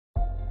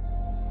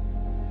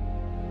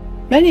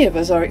Many of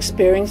us are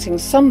experiencing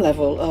some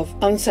level of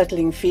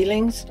unsettling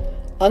feelings,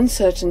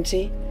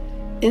 uncertainty,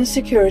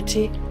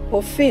 insecurity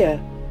or fear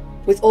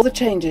with all the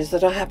changes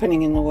that are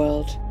happening in the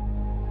world.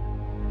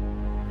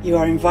 You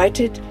are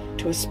invited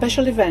to a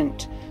special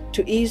event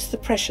to ease the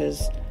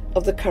pressures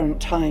of the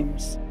current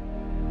times.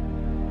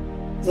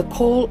 The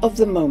call of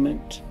the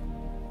moment,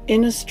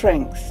 inner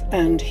strength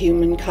and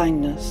human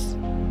kindness.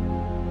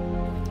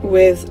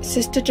 With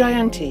Sister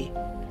Jayanti,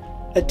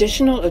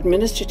 Additional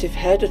Administrative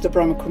Head of the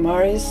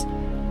Brahmakumaris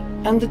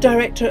and the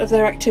Director of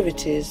their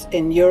activities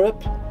in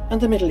Europe and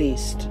the Middle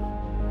East.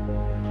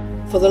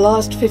 For the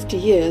last 50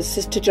 years,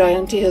 Sister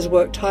Jayanti has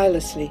worked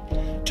tirelessly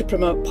to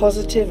promote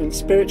positive and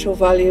spiritual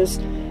values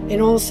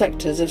in all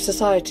sectors of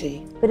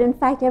society. But in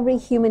fact, every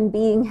human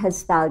being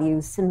has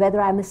values, and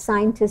whether I'm a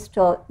scientist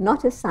or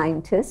not a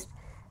scientist,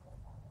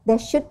 there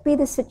should be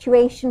the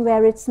situation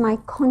where it's my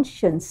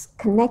conscience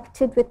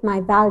connected with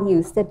my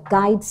values that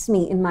guides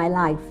me in my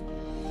life.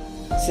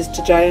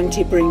 Sister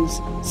Jayanti brings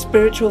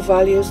spiritual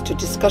values to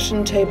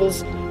discussion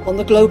tables on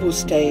the global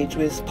stage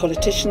with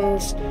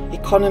politicians,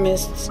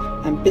 economists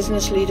and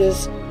business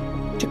leaders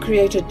to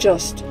create a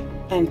just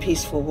and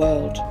peaceful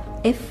world.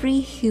 Every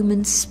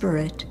human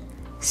spirit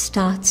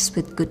starts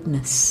with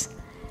goodness,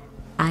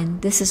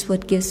 and this is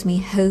what gives me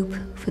hope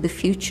for the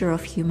future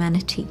of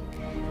humanity.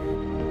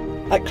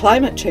 At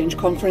climate change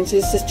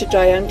conferences, Sister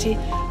Jayanti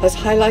has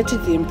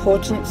highlighted the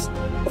importance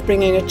of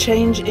bringing a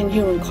change in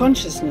human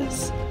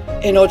consciousness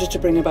in order to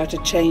bring about a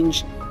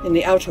change in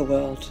the outer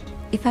world.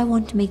 If I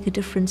want to make a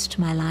difference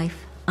to my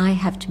life, I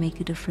have to make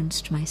a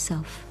difference to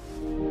myself.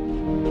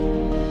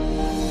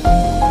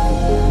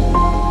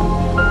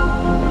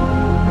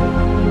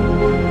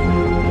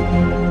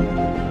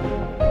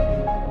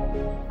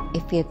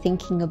 If you're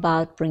thinking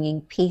about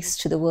bringing peace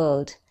to the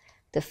world,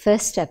 the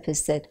first step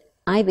is that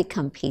I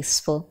become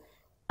peaceful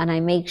and I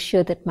make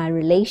sure that my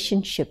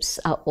relationships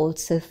are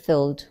also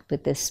filled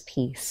with this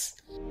peace.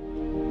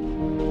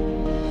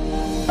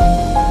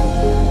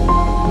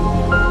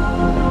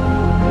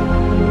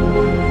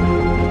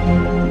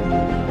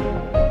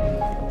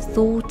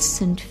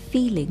 Thoughts and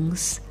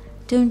feelings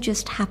don't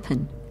just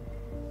happen.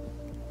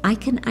 I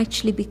can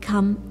actually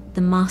become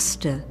the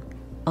master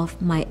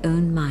of my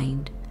own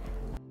mind.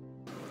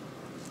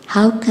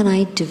 How can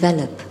I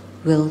develop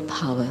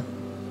willpower?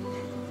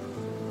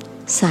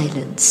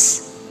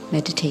 Silence,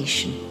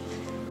 meditation.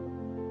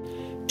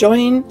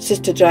 Join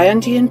Sister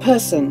Jayanti in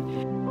person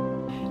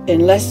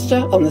in Leicester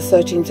on the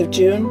 13th of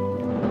June,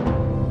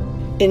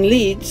 in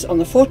Leeds on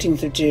the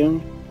 14th of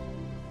June,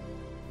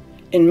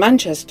 in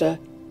Manchester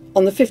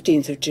on the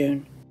 15th of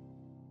June.